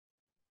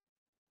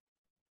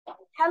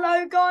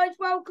Hello, guys.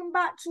 Welcome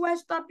back to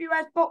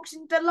SWS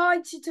Boxing.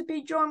 Delighted to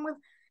be joined with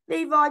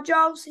Levi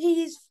Giles.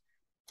 He is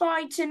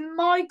fighting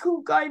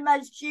Michael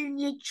Gomez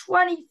Jr.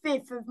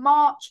 25th of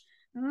March,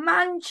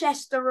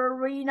 Manchester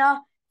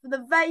Arena for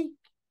the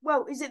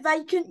is it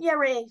vacant?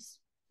 Yeah, it is.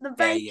 The Yeah.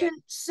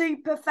 vacant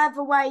super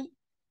featherweight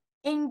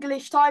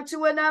English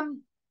title.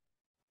 And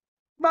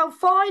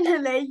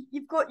finally,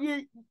 you've got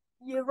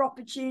your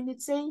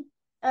opportunity.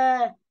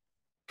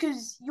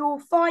 Because your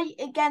fight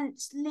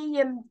against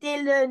Liam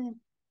Dillon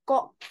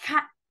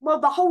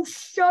the whole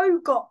show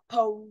got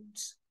pulled.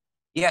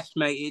 Yes,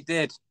 mate, it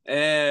did.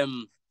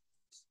 To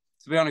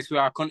be honest with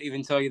you, I couldn't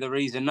even tell you the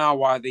reason now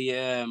why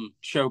the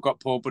show got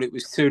pulled, but it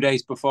was 2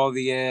 days before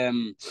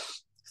the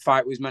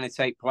fight was meant to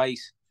take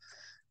place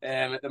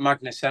at the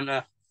Magna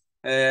Centre.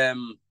 I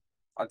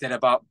did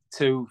about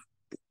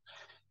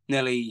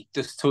nearly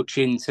just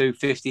touching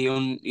 250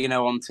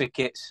 on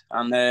tickets,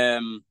 and I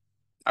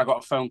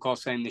got a phone call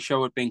saying the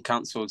show had been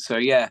cancelled. So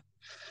yeah,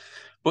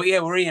 but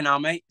yeah, we're here now,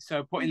 mate.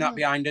 So putting that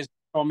behind us,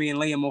 for me and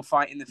Liam will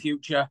fight in the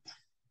future.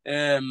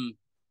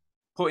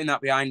 Putting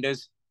that behind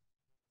us,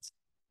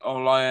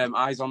 all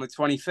eyes on the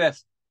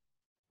 25th.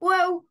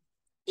 Well,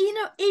 in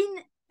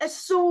a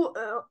sort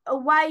of a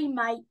way,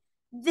 mate,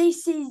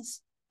 this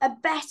is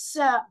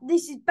better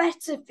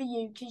for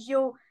you because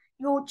your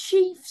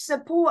chief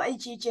supporter,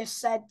 you just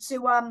said, to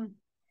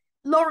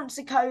Lawrence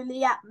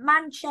Okoli at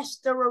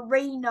Manchester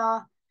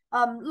Arena,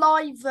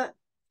 live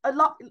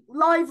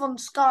live on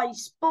Sky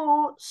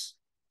Sports.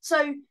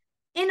 So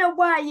in a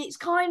way, it's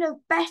kind of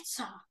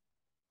better.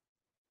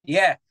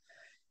 Yeah.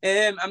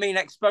 I mean,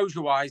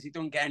 exposure-wise, it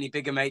doesn't get any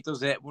bigger, mate,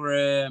 does it?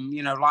 We're,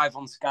 live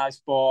on Sky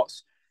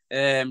Sports,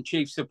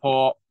 chief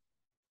support.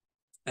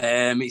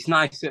 It's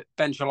nice that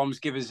Ben Shalom's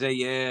give us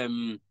a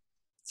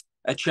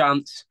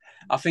chance.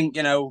 I think,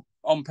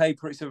 on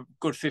paper, it's a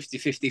good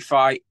 50-50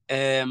 fight.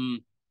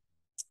 I'm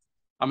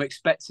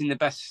expecting the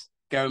best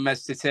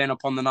Gomez to turn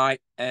up on the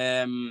night,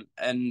 and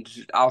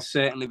I'll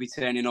certainly be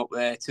turning up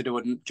there to do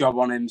a job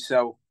on him.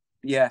 So,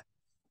 yeah.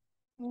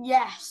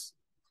 Yes.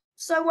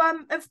 So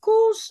of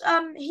course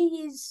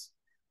he's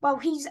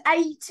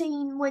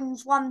 18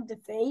 wins, 1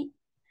 defeat.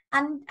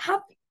 And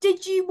have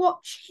did you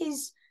watch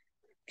his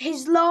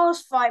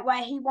last fight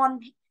where he won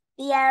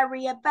the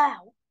area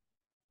belt?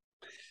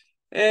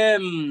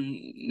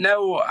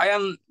 No, I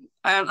haven't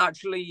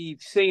actually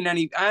seen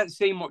any. I haven't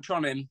seen much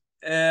on him.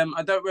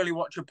 I don't really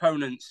watch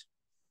opponents,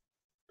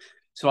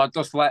 so I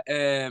just let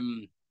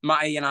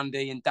Matty and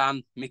Andy and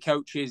Dan, my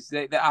coaches,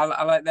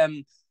 I let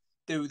them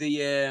do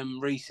the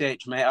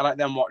research, mate. I let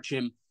them watch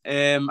him.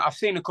 I've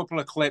seen a couple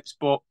of clips,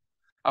 but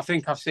I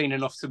think I've seen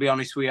enough to be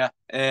honest with you.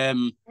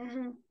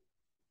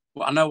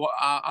 Well,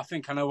 I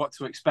think I know what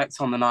to expect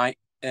on the night.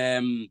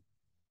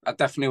 I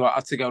definitely won't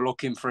have to go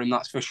looking for him,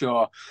 that's for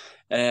sure.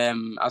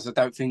 As I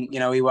don't think, he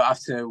won't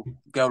have to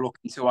go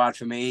looking too hard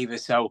for me either.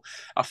 So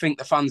I think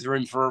the fans are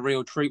in for a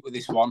real treat with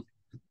this one.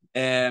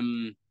 I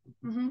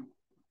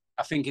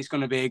think it's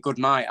going to be a good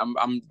night.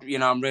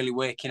 I'm really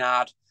working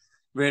hard,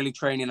 really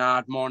training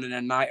hard, morning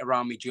and night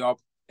around my job.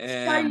 Show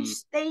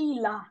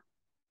Steeler.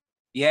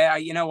 Yeah,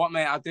 you know what,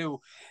 mate, I do.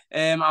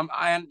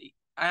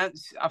 I've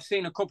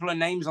seen a couple of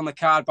names on the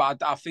card,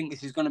 but I think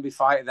this is going to be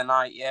fight of the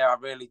night. Yeah, I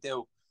really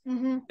do.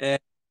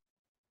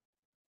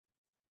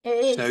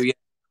 It So is. yeah,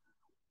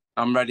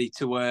 I'm ready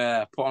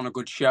to put on a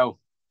good show.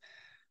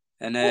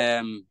 And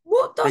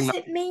What bring does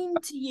that. it mean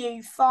to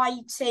you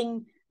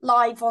fighting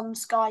live on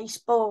Sky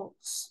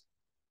Sports?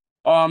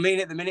 Oh, I mean,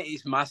 at the minute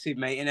it's massive,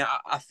 mate. And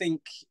I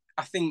think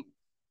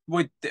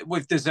with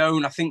the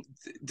zone, I think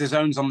the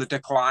zone's on the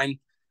decline.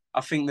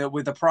 I think that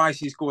with the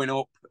prices going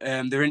up,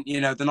 they're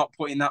not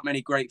putting that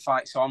many great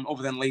fights on,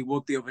 other than Lee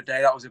Wood the other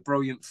day. That was a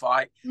brilliant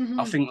fight.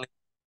 I think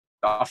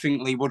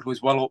Lee Wood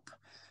was well up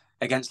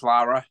against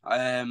Lara.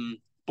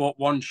 But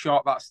one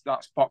shot, that's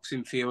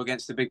boxing for you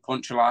against a big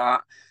puncher like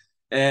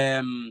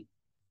that.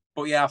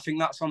 But yeah, I think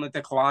that's on the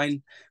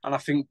decline, and I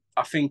think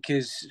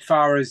as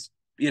far as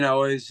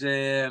as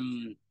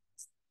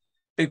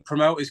big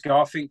promoters go,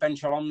 I think Ben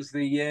Shalom's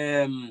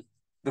the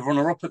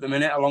runner up at the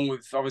minute, along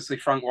with obviously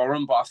Frank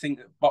Warren. But I think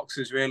that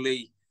boxers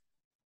really,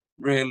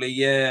 really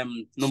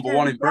number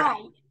one Doing in Britain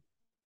great.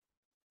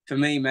 for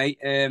me, mate.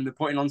 They're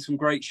putting on some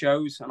great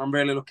shows, and I'm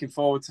really looking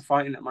forward to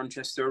fighting at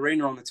Manchester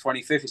Arena on the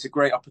 25th. It's a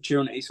great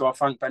opportunity, so I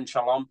thank Ben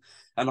Shalom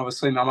and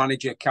obviously my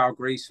manager Cal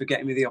Grease for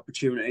getting me the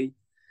opportunity.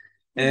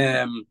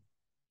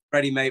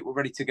 Ready, mate. We're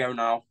ready to go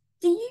now.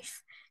 Do you?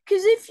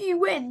 Because if you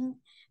win,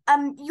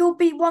 you'll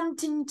be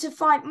wanting to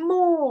fight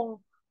more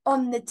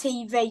on the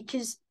TV.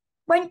 Because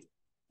when,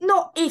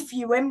 not if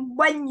you win,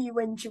 when you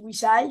win, should we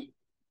say?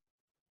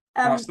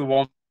 That's Um, the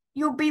one.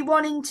 you'll be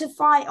wanting to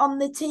fight on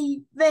the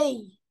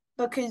TV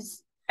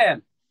because. Yeah.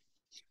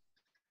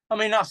 I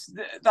mean, that's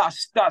it.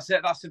 That's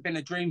been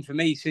a dream for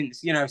me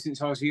since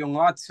I was a young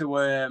lad. To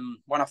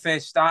when I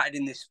first started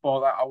in this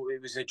sport,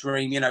 it was a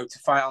dream, to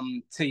fight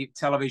on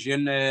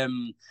television.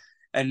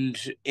 And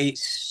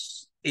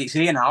it's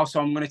here now, so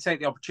I'm going to take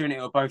the opportunity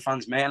with both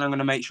hands, mate, and I'm going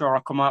to make sure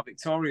I come out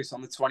victorious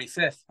on the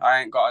 25th.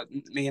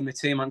 Me and my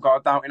team ain't got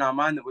a doubt in our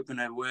mind that we're going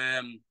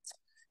to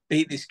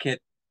beat this kid.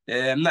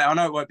 I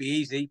know it won't be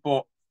easy,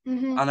 but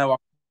I know what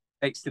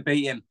it takes to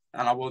beat him,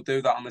 and I will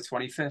do that on the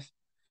 25th.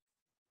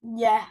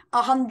 Yeah,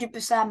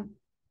 100%.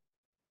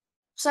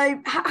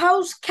 So,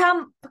 how's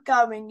camp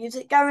going? Is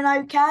it going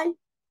okay?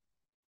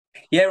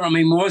 Yeah, I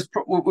mean,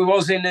 we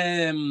was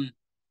in.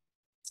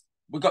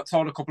 We got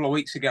told a couple of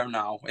weeks ago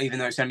now, even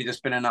though it's only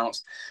just been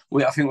announced.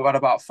 I think we've had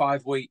about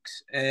 5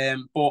 weeks.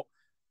 But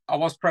I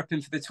was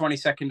prepping for the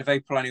 22nd of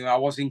April anyway. I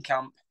was in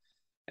camp.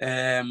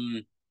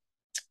 As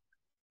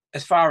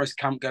far as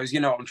camp goes,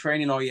 I'm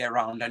training all year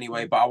round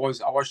anyway. But I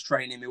was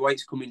training. My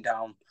weight's coming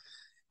down.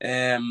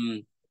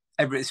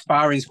 Every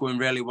sparring's going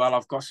really well.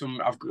 I've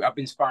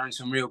been sparring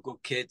some real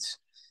good kids.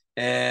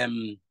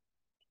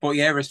 But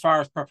yeah, as far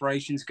as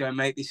preparations go,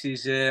 mate, this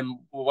is we're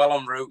well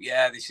en route.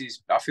 Yeah,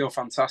 I feel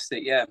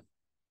fantastic. Yeah.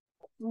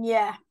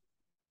 Yeah.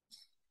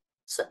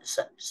 So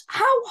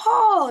how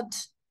hard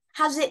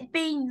has it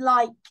been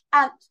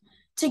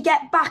to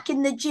get back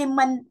in the gym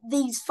when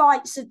these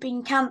fights have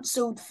been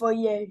cancelled for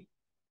you?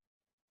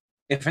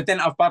 If I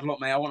didn't have bad luck,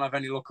 mate, I wouldn't have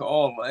any luck at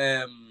all.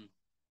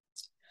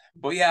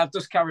 But yeah, I've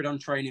just carried on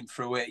training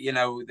through it.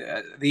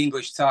 The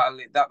English title,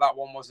 that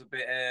one was a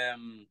bit.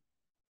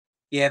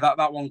 Yeah,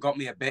 that one got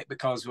me a bit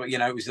because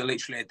it was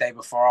literally a day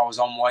before I was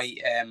on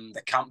weight.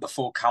 The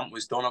full camp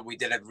was done, and we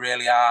did a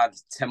really hard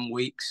 10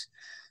 weeks.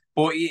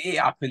 But it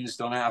happens,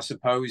 doesn't it? I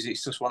suppose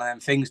it's just one of them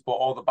things. But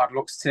all the bad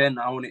luck's turned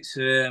now, and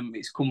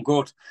it's come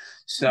good.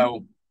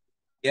 So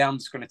yeah, I'm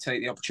just going to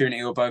take the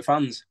opportunity with both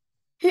hands.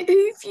 Who've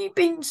you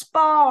been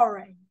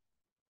sparring?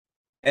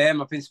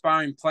 I've been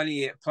sparring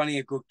plenty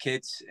of good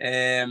kids.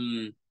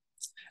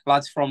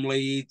 Lads from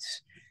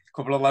Leeds, a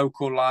couple of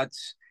local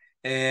lads.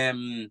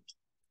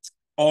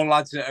 All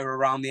lads that are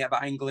around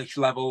that English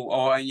level,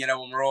 and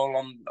we're all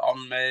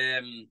on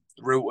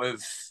route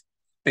of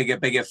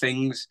bigger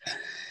things.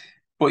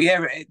 But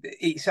yeah,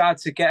 it's hard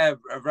to get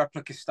a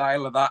replica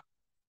style of that.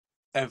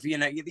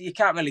 You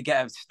can't really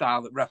get a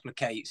style that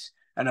replicates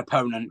an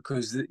opponent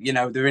because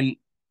they're in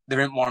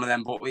one of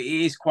them. But it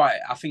is quite.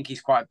 I think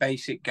he's quite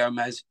basic,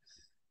 Gomez.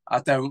 I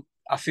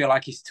feel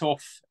like he's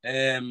tough,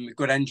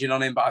 good engine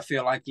on him, but I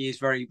feel like he is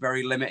very,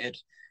 very limited,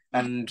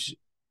 and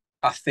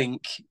I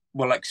think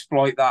we'll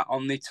exploit that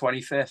on the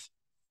 25th.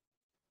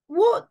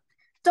 What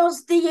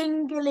does the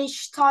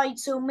English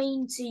title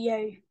mean to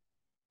you?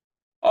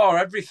 Oh,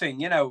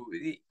 everything.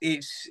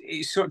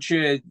 It's such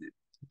a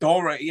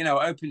door. It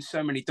opens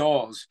so many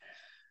doors.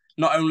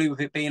 Not only with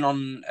it being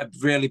on a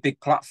really big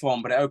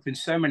platform, but it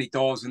opens so many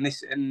doors. And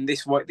this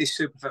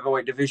super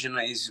featherweight division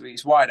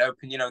is wide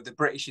open. The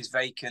British is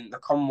vacant, the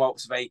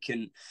Commonwealth's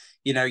vacant.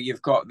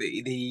 You've got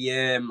the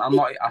I'm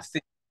not. I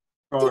think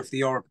sure if the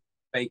Europe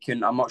is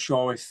vacant. I'm not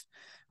sure if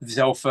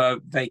Zelfa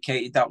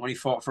vacated that when he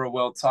fought for a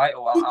world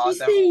title. Did you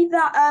see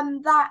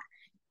that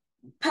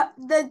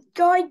the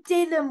guy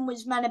Dylan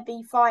was meant to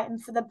be fighting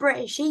for the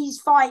British?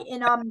 He's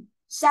fighting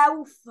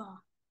Zelfa.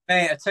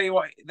 Hey, I tell you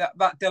what,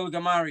 that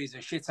Dilgamari is a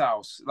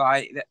shithouse.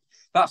 Like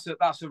that's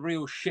a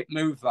real shit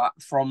move that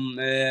from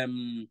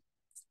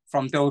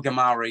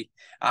Dilgamari,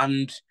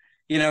 and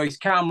his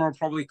camera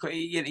probably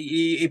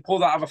he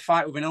pulled out of a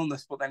fight with an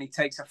illness, but then he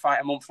takes a fight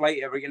a month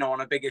later,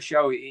 on a bigger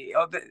show.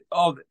 I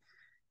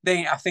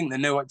think they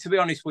knew it. To be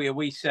honest with you,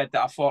 we said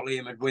that I thought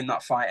Liam would win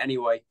that fight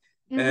anyway,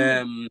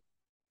 and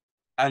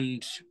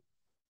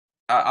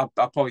I'll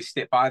probably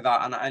stick by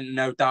that, and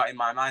no doubt in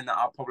my mind that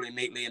I'll probably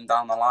meet Liam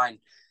down the line.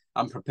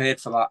 I'm prepared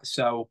for that.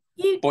 So,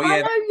 I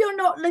know you're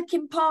not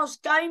looking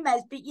past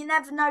Gomez, but you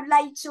never know.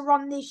 Later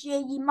on this year,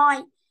 you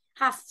might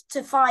have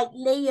to fight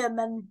Liam,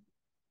 and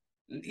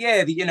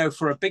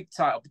for a big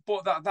title.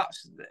 But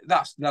that's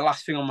the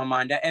last thing on my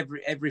mind.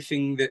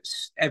 Everything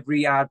that's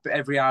every hard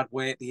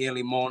weight, the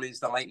early mornings,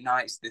 the late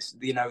nights,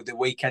 the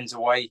weekends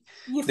away.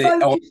 You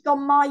focused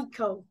on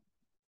Michael.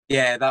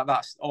 Yeah,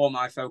 that's all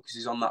my focus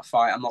is on that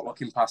fight. I'm not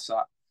looking past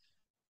that.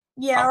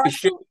 Yeah,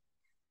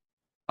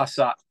 past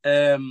that.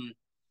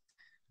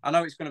 I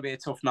know it's going to be a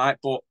tough night,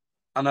 but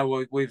I know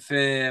with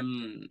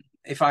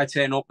if I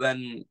turn up,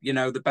 then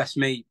the best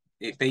me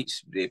it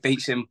beats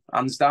him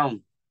hands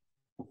down.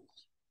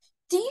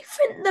 Do you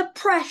think the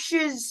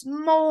pressure's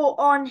more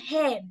on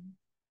him?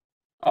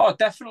 Oh,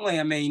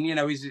 definitely. I mean,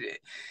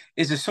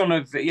 he's a son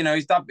of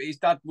his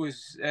dad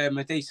was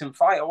a decent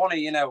fighter, wasn't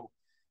he?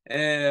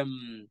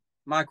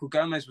 Michael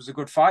Gomez was a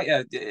good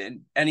fighter.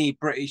 Any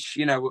British,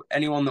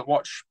 anyone that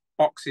watched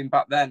boxing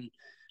back then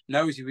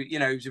knows he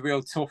was a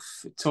real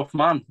tough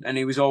man, and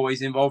he was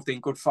always involved in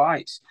good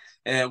fights.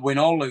 Win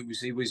or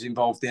lose, he was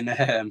involved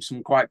in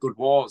some quite good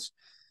wars.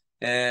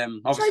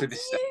 Obviously, do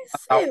you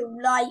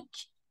feel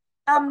like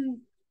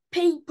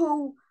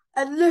people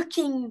are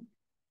looking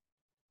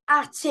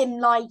at him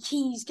like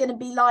he's going to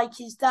be like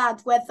his dad?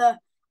 Whether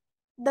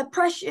the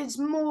pressure's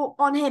more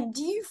on him?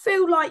 Do you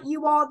feel like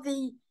you are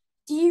the?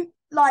 Do you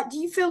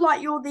feel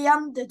like you're the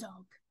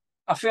underdog?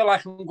 I feel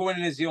like I'm going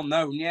in as the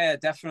unknown. Yeah,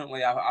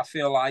 definitely. I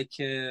feel like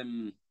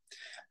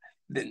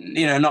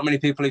not many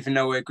people even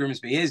know where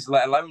Grimsby is,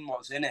 let alone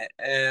what's in it.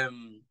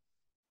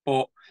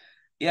 But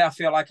yeah, I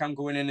feel like I'm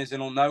going in as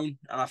an unknown,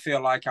 and I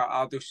feel like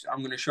I'm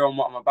going to show him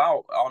what I'm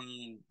about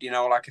on,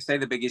 like I say,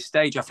 the biggest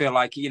stage. I feel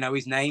like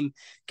his name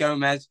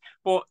Gomez,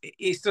 but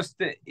it's just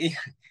that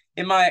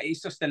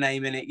it's just a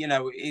name in it.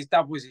 His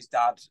dad was his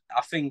dad.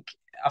 I think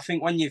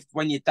when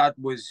your dad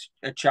was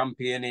a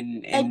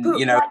champion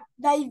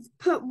they've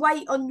put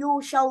weight on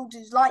your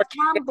shoulders, like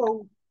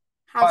Campbell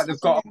has, like they've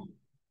hasn't got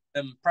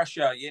he?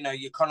 pressure.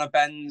 Your Conor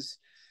Benns,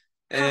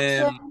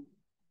 Hatton,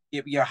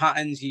 your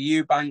Hattons, your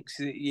Eubanks,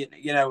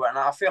 and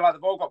I feel like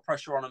they've all got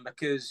pressure on them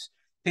because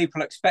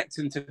people expect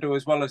them to do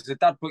as well as the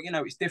dad. But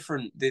it's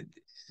different.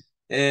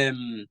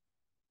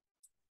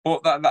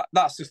 But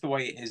that's just the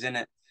way it is, isn't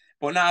it?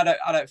 But no,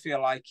 I don't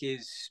feel like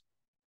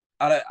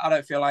I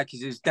don't feel like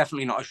he's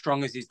definitely not as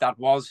strong as his dad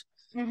was.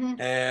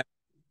 mm-hmm.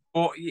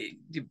 But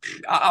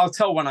I'll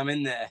tell when I'm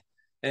in there.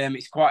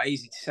 It's quite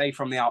easy to say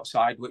from the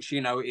outside, which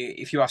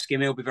if you ask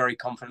him, he'll be very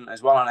confident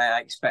as well, and I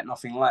expect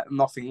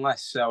nothing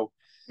less. So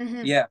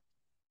Mm-hmm. yeah.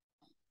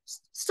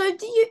 So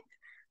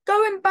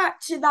going back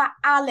to that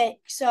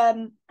Alex,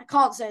 I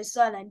can't say his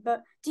surname,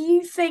 but do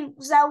you think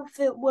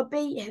Zelford will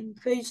beat him?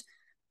 Because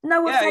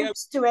no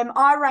offense to him,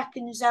 I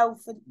reckon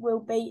Zelford will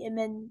beat him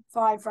in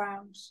 5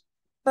 rounds.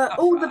 But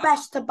all the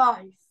best to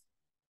both.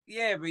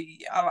 Yeah, but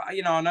I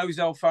know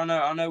Zelfa.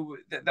 I know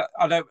that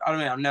I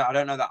don't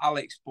know that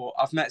Alex, but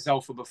I've met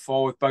Zelfa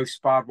before. We've both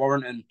sparred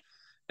Warrington.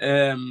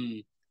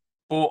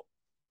 But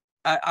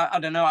I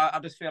don't know. I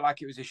just feel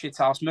like it was a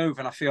shithouse move,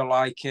 and I feel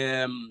like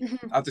I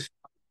just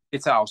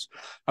shithouse.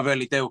 I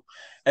really do.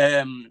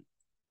 And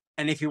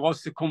if he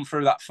was to come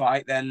through that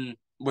fight, then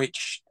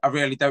which I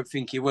really don't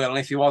think he will. And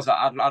if he was,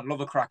 I'd love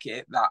a crack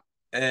at that.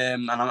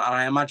 And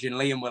I imagine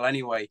Liam will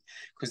anyway,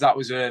 because that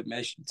was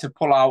to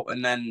pull out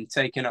and then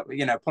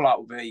pull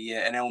out with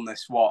an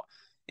illness.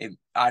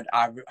 I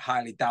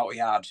highly doubt he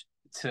had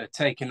to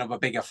take another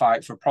bigger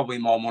fight for probably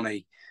more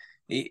money.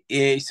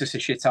 It's just a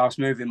shithouse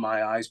move in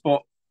my eyes.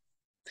 But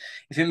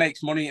if it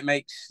makes money, it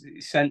makes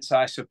sense,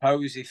 I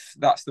suppose, if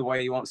that's the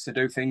way he wants to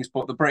do things.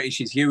 But the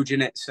British is huge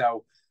in it,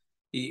 so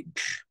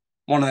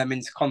one of them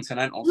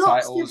intercontinental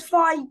titles. Lots of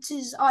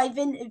fighters I've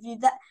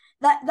interviewed that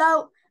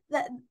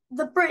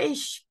the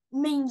British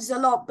means a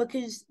lot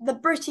because the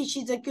British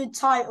is a good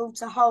title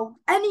to hold.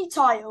 Any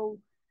title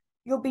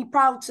you'll be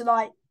proud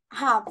to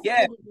have.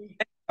 Yeah,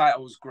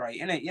 title's great,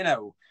 isn't it?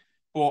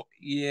 But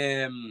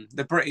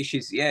the British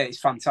it's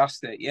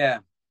fantastic. Yeah.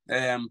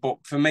 But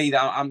for me,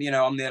 that I'm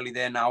nearly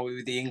there now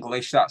with the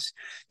English. The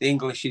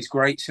English is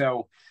great.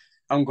 So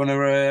I'm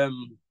gonna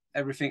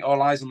everything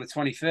all eyes on the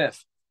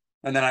 25th,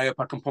 and then I hope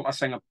I can put my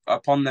thing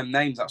upon them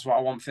names. That's what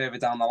I want further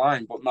down the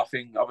line. But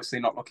nothing, obviously,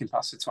 not looking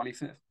past the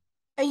 25th.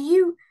 Are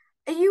you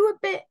a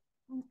bit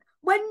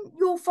when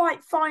your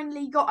fight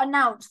finally got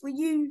announced? Were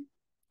you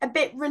a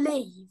bit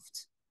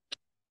relieved?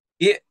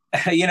 Yeah,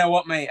 you know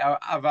what, mate?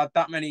 I've had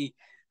that many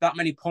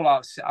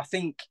pullouts.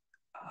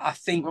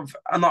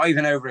 I'm not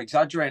even over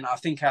exaggerating. I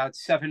think I had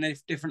 7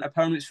 different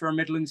opponents for a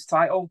Midlands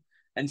title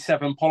and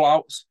 7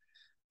 pullouts.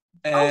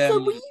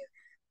 Also, were you?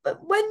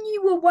 But when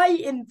you were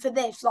waiting for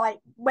this, like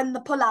when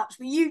the pullouts,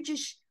 were you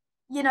just,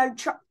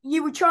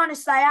 you were trying to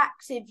stay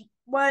active,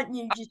 weren't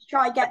you? Just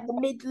try get the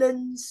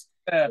Midlands,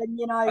 and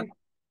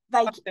they.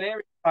 An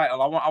area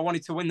title. I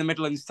wanted to win the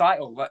Midlands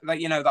title.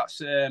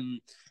 That's.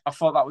 I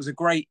thought that was a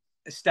great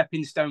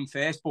stepping stone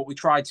first, but we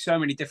tried so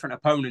many different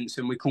opponents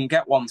and we couldn't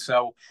get one.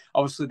 So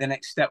obviously the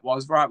next step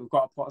was right. We've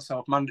got to put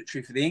ourselves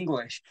mandatory for the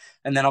English,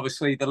 and then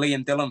obviously the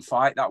Liam Dillon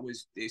fight.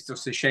 It's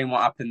just a shame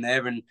what happened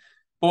there.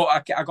 But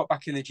I got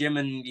back in the gym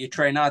and you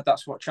train hard.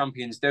 That's what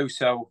champions do.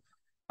 So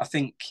I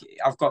think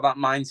I've got that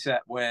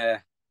mindset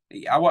where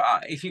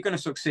if you're going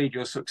to succeed,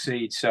 you'll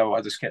succeed. So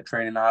I just kept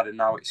training hard, and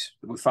now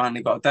we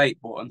finally got a date.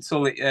 But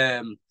until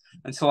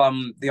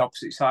I'm the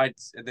opposite side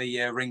of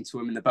the ring to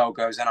him and the bell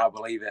goes, then I'll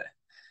believe it.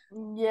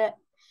 Yeah,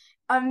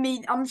 I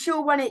mean, I'm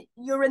sure when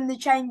you're in the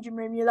changing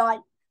room, you're like,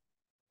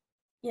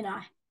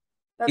 Yeah,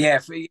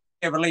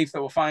 relief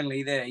that we're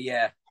finally there.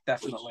 Yeah,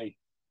 definitely.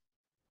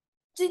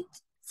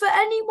 For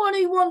anyone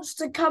who wants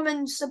to come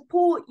and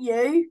support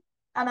you,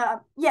 and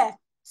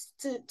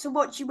to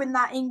watch you win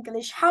that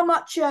English, how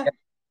much are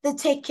the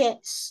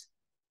tickets?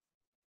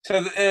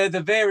 So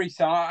the vary.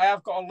 So I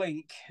have got a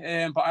link,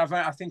 but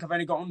I think I've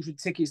only got 100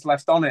 tickets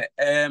left on it.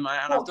 And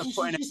I've just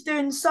put in. Just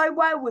doing so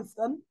well with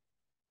them.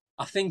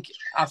 I think,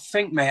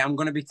 mate, I'm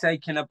going to be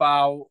taking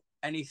about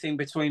anything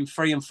between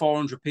 300 and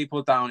 400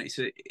 people down.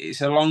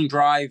 It's a long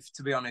drive,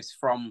 to be honest,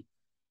 from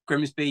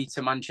Grimsby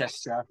to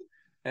Manchester.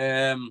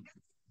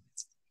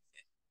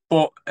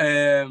 But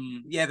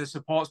the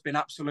support's been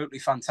absolutely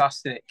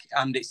fantastic,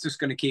 and it's just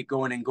going to keep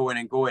going and going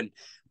and going.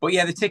 But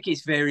yeah, the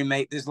tickets vary,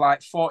 mate. There's like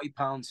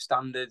 £40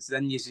 standards,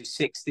 then there's your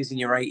 60s and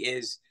your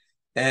 80s,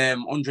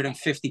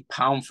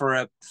 £150 for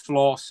a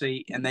floor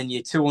seat, and then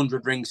your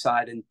 200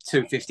 ringside and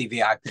 250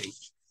 VIP.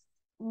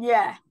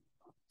 Yeah.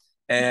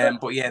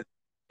 But yeah,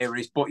 there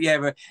is. But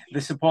yeah,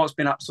 the support's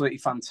been absolutely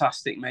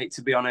fantastic, mate,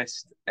 to be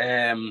honest.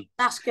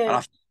 That's good. And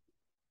I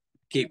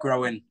keep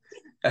growing.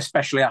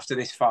 especially after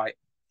this fight.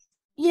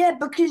 Yeah,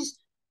 because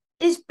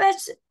it's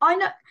better. I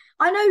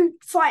know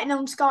fighting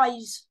on Sky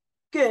is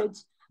good,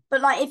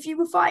 but like if you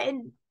were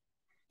fighting,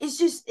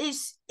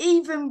 it's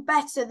even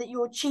better that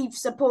your chief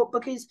support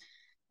because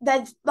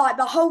there's like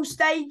the whole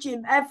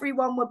stadium,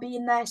 everyone will be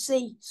in their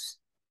seats.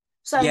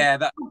 So Yeah,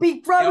 that. you'll be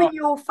Oh, growing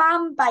your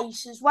fan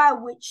base as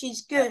well, which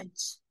is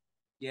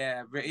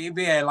yeah, good.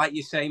 yeah, like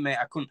you say, mate.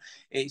 I couldn't.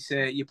 It's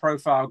your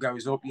profile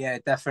goes up. Yeah,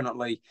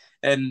 definitely.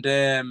 And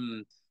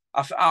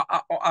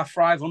I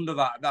thrive under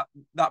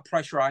that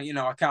pressure.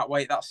 I can't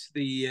wait. That's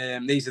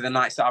these are the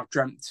nights that I've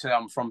dreamt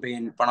from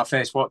being when I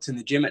first walked in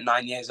the gym at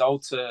 9 years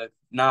old to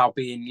now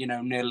being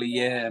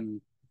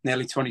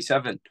nearly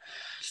 27.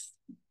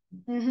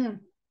 Mm-hmm.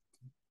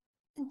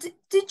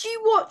 Did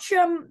you watch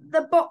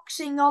the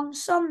boxing on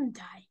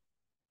Sunday?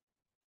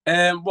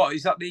 What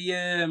is that?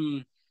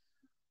 The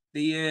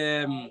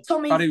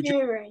Tommy Badu.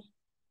 Fury.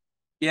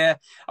 Yeah,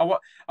 I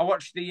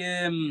watched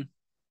the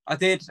I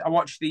did. I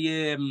watched the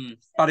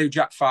Badu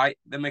Jack fight,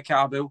 the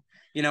Makabu.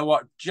 You know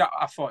what?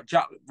 I thought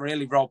Jack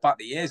really rolled back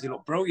the years. He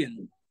looked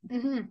brilliant.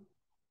 Mm-hmm.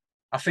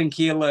 I think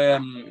he'll,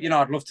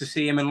 I'd love to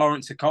see him in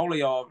Lawrence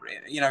Okoli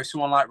or,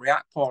 someone like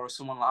Riakpo or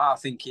someone like that. I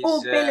think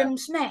Or Billum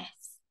Smith.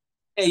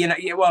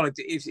 yeah, well,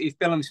 if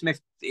Billum Smith,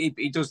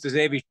 he does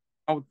deserve it.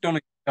 I've done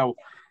it. So,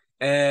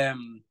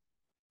 um,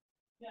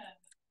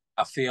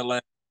 I feel,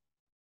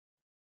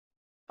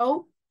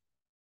 Oh,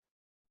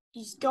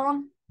 he's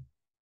gone.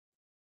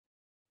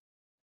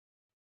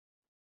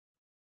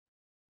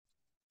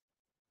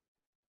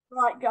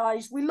 Right,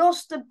 guys, we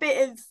lost a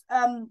bit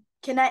of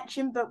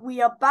connection, but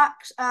we are back.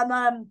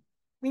 And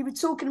we were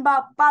talking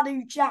about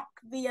Badu Jack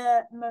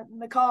via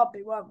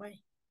Maccabi, weren't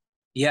we?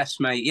 yes,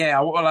 mate. Yeah,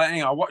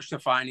 I watched the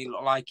fight and he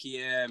looked like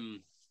he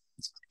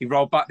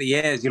rolled back the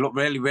years. He looked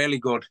really, really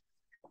good.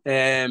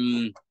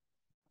 Um,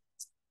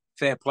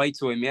 Fair play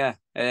to him, yeah.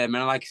 And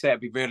like I said,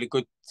 it'd be really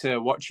good to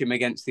watch him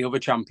against the other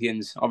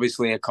champions.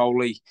 Obviously,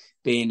 Okoli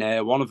being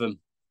one of them.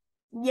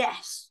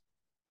 Yes,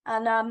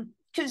 and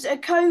because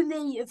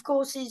Okoli, of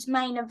course, is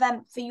main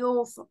event for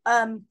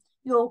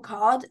your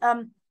card.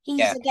 He's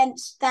Yeah,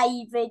 against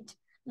David.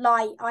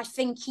 Like I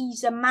think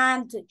he's a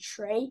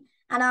mandatory.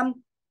 And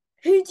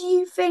who do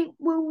you think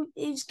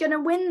is going to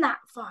win that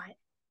fight?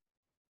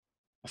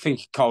 I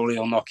think Okoli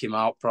will knock him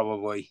out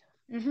probably.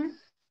 Mm-hmm.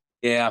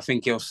 Yeah, I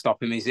think he'll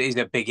stop him. He's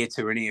a big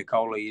hitter, and he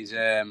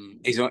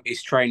Okoli.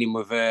 He's training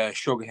with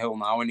Sugar Hill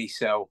now, and he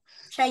so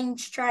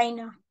Change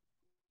trainer.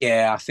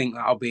 yeah, I think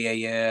that'll be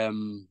a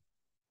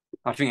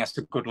I think that's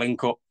a good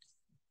link up.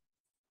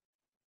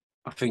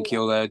 I think Yeah.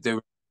 he'll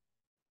do.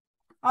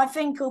 I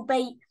think he'll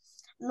beat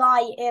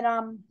Light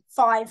in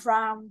 5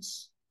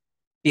 rounds.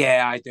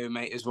 Yeah, I do,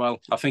 mate, as well.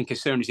 I think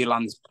as soon as he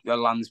lands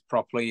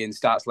properly and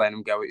starts letting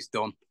him go, it's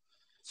done.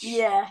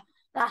 Yeah,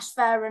 that's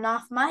fair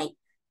enough, mate.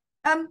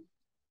 Um,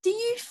 do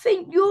you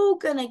think you're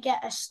gonna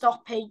get a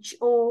stoppage,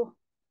 or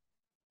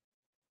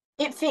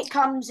if it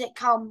comes, it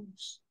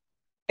comes?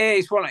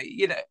 It's one,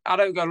 I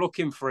don't go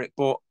looking for it,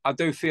 but I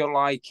do feel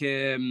like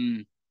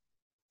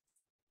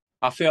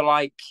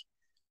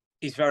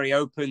he's very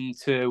open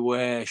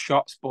to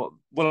shots, but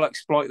we'll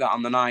exploit that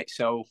on the night.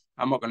 So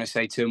I'm not going to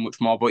say too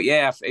much more. But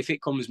yeah, if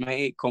it comes,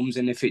 mate, it comes,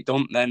 and if it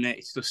don't, then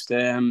it's just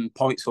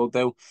points will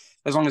do.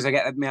 As long as I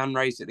get my hand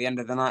raised at the end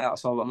of the night,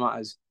 that's all that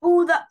matters.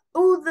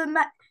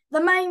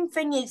 The main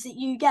thing is that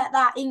you get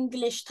that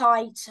English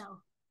title.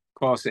 Of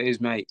course, it is,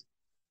 mate.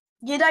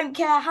 You don't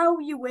care how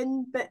you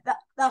win, but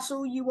that's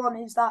all you want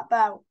is that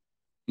belt.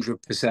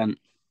 100%.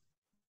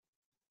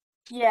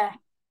 Yeah,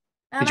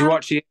 and Did you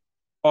watch the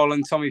Paul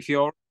and Tommy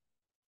Fury?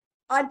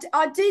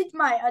 I did,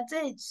 mate. I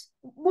did.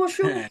 What's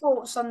your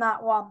thoughts on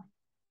that one?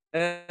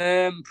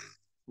 um,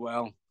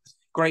 well,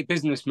 great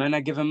businessman.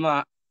 I give him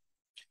that.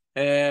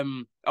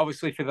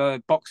 Obviously for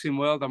the boxing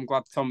world, I'm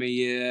glad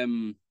Tommy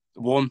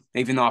won,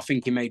 even though I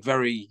think he made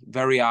very,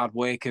 very hard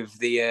work of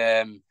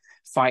the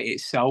fight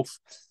itself.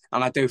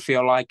 And I do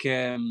feel like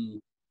a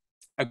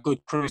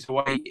good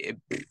cruiserweight,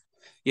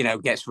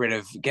 gets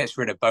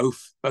rid of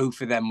both of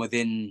them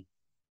within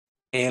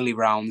early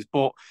rounds.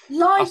 But I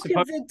Like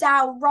suppose,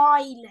 Vidal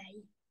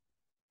Riley.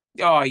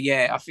 oh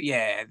yeah,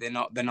 they're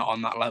not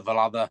on that level,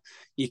 are they?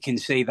 You can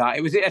see that.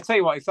 I tell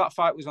you what, if that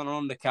fight was on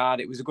an undercard,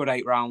 it was a good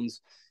 8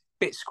 rounds.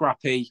 Bit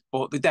scrappy,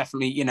 but they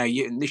definitely,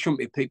 they shouldn't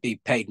be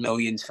paid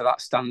millions for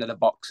that standard of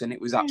boxing.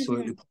 It was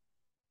absolutely,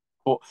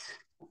 Mm-hmm.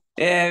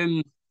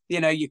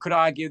 but you could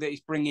argue that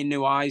it's bringing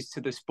new eyes to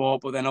the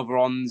sport, but then other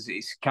ones,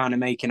 it's kind of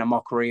making a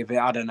mockery of it.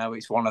 I don't know.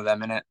 It's one of them,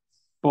 innit?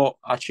 But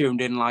I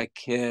tuned in like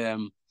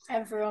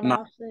Everyone 99%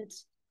 else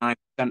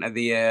did. of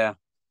the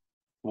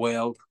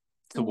world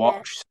to Yeah.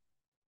 watch.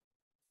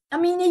 I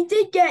mean, he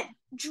did get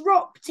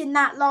dropped in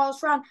that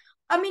last round.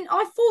 I mean,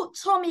 I thought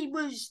Tommy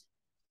was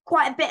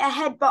quite a bit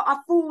ahead, but I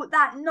thought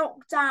that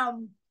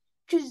knockdown,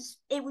 because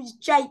it was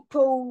Jake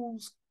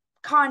Paul's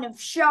kind of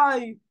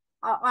show,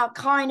 I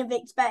kind of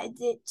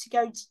expected it to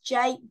go to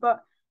Jake,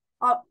 but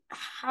I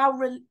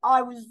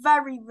was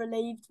very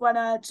relieved when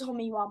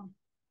Tommy won.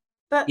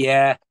 But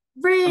Yeah, I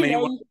mean, it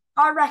was really,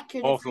 I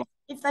reckon awful.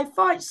 if they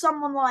fight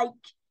someone like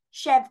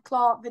Chev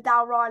Clark,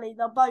 Vidal Riley,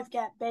 they'll both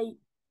get beat.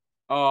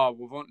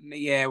 Oh,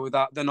 yeah, with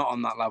that, they're not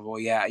on that level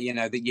yet. You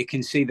know that you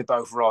can see they're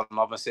both raw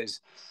novices.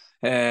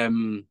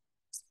 Um,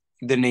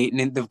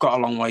 they've got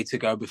a long way to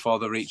go before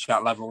they reach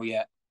that level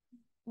yet.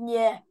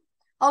 Yeah.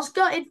 I was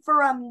gutted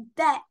for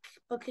Deck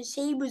because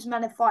he was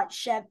meant to fight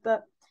Chev,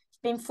 but he's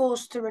been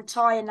forced to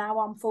retire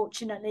now,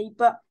 unfortunately.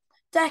 But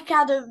Deck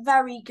had a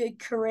very good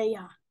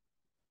career.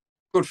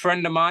 Good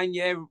friend of mine,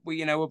 yeah.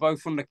 We're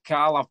both under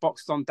Carl. I've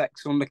boxed on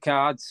Deck's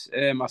undercards.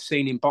 I've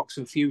seen him box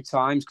a few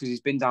times because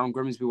he's been down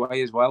Grimsby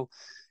way as well.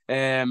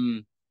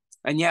 And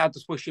yeah, I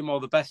just wish him all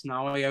the best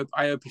now. I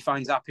hope he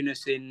finds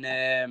happiness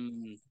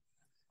in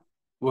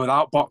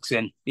without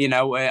boxing, and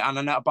I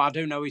know, but I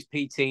do know he's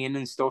PTing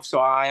and stuff, so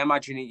I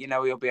imagine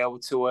he'll be able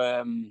to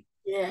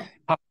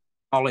have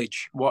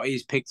knowledge what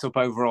he's picked up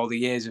over all the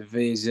years of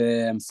his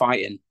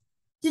fighting.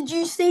 Did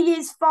you see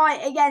his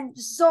fight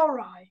against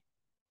Zorro?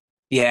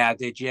 Yeah, I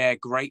did. Yeah,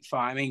 great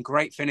fight. I mean,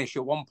 great finish.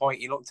 At one point,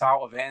 he looked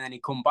out of it, and then he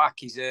come back.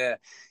 He's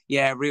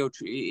real.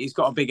 He's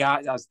got a big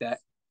eye, as that.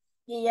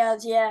 He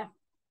has, yeah.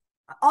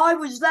 I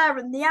was there,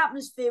 and the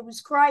atmosphere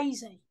was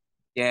crazy.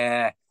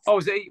 Yeah. Oh,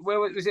 was it?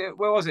 Where was it?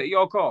 Where was it?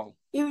 Your call?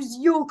 It was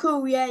your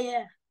call,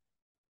 yeah.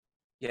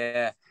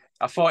 Yeah.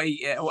 I thought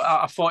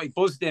he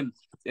buzzed him.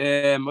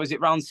 Was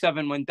it round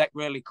 7 when Deck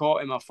really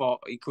caught him? I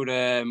thought he could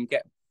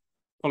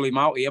pull him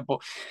out here,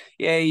 but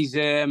yeah, he's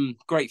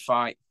great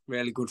fight.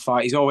 Really good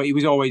fight. He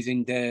was always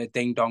in the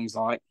ding dongs,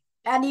 like,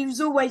 and he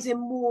was always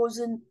in wars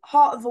and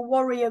heart of a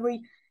warrior.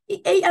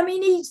 I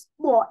mean, he's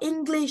what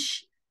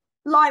English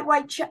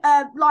lightweight,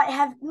 light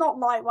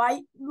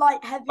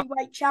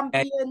heavyweight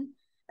champion.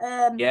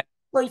 Yeah.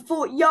 Well, he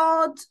fought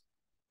Yard,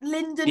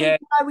 Linden, Yeah.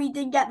 even though he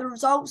didn't get the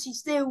results, he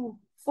still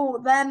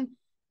fought them.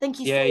 I think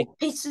he's fought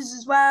Pissers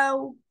as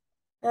well.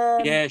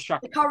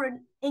 The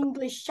current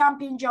English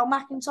champion, Joe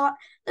McIntyre.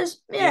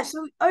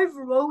 So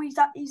overall, he's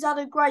had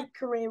a great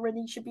career and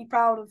he should be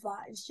proud of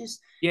that. It's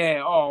just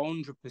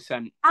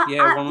 100%. At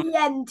the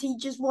end, he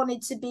just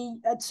wanted to be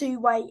a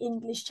two-way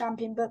English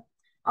champion, but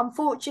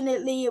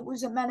unfortunately, it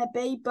wasn't meant to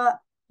be. But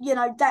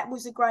Deck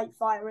was a great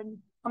fighter, and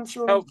I'm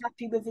sure he's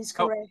happy with his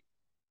career.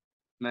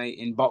 Mate,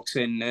 in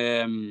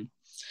boxing,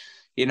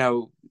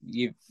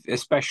 you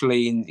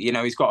especially in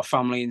he's got a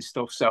family and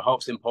stuff, so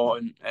health's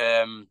important.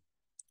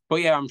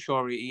 But yeah, I'm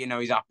sure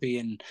he's happy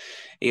and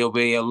he'll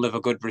live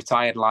a good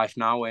retired life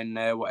now. And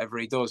whatever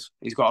he does,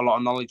 he's got a lot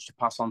of knowledge to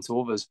pass on to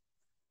others.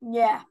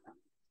 Yeah.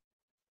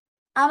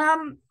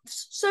 And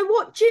so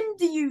what gym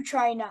do you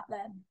train at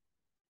then?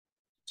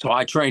 So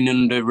I train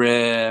under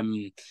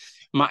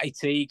Matty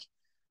Teague,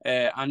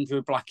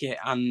 Andrew Blackett,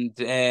 and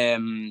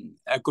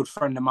a good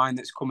friend of mine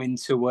that's coming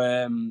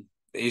to.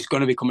 He's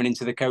going to be coming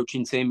into the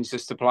coaching team. He's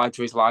just applied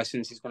for his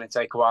license. He's going to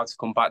take a while to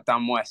come back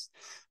down west.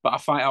 But I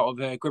fight out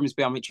of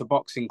Grimsby Amateur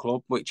Boxing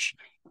Club, which,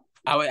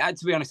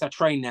 to be honest, I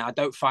train there. I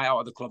don't fight out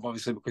of the club,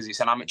 obviously, because it's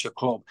an amateur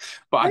club.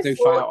 But I do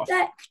fight out of.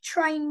 Deck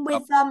train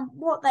with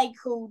what they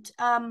called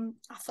I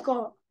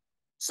forgot.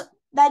 So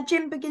their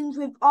gym begins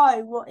with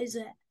O. What is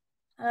it?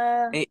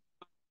 I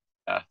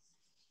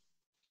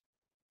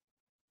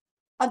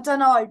don't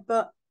know,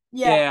 but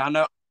yeah. Yeah, I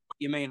know what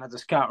you mean. I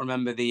just can't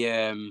remember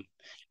the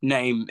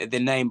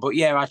name. But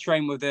yeah, I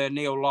train with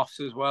Neil Loss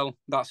as well.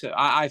 That's it.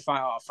 I fight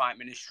out of Fight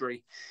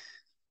Ministry.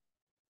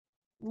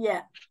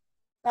 Yeah,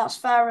 that's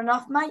fair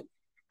enough, mate.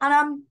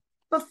 And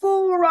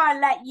before I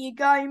let you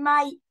go,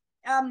 mate,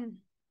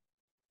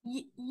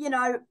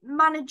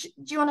 manage.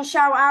 Do you want to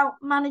shout out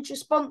manager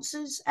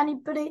sponsors?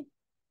 Anybody?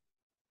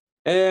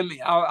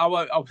 I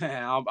won't.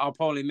 I'll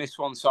probably miss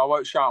one, so I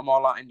won't shout them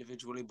all out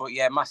individually. But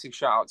yeah, massive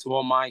shout out to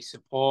all my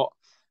support,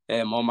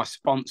 all my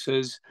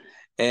sponsors,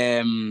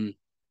 but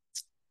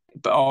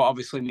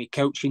obviously my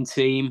coaching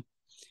team,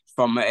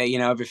 from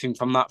everything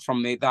from my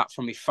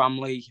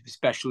family,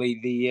 especially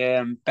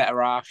the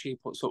better half. She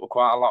puts up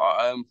quite a lot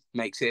at home,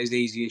 makes it as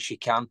easy as she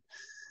can.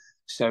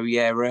 So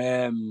yeah,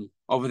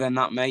 other than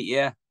that, mate,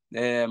 yeah.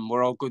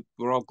 We're all good.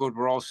 We're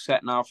all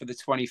set now for the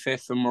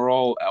 25th, and we're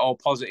all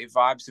positive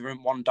vibes. There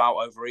isn't one doubt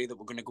over here that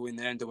we're going to go in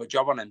there and do a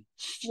job on him.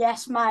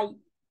 Yes, mate.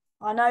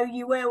 I know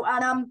you will.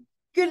 And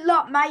good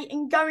luck, mate,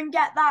 and go and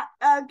get that.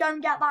 Go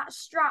and get that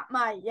strap,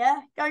 mate.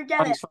 Yeah, go and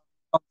get it. Thanks,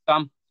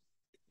 Sam.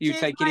 You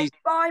Cheers, take mate. it easy.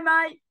 Bye,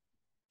 mate.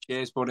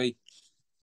 Cheers, buddy.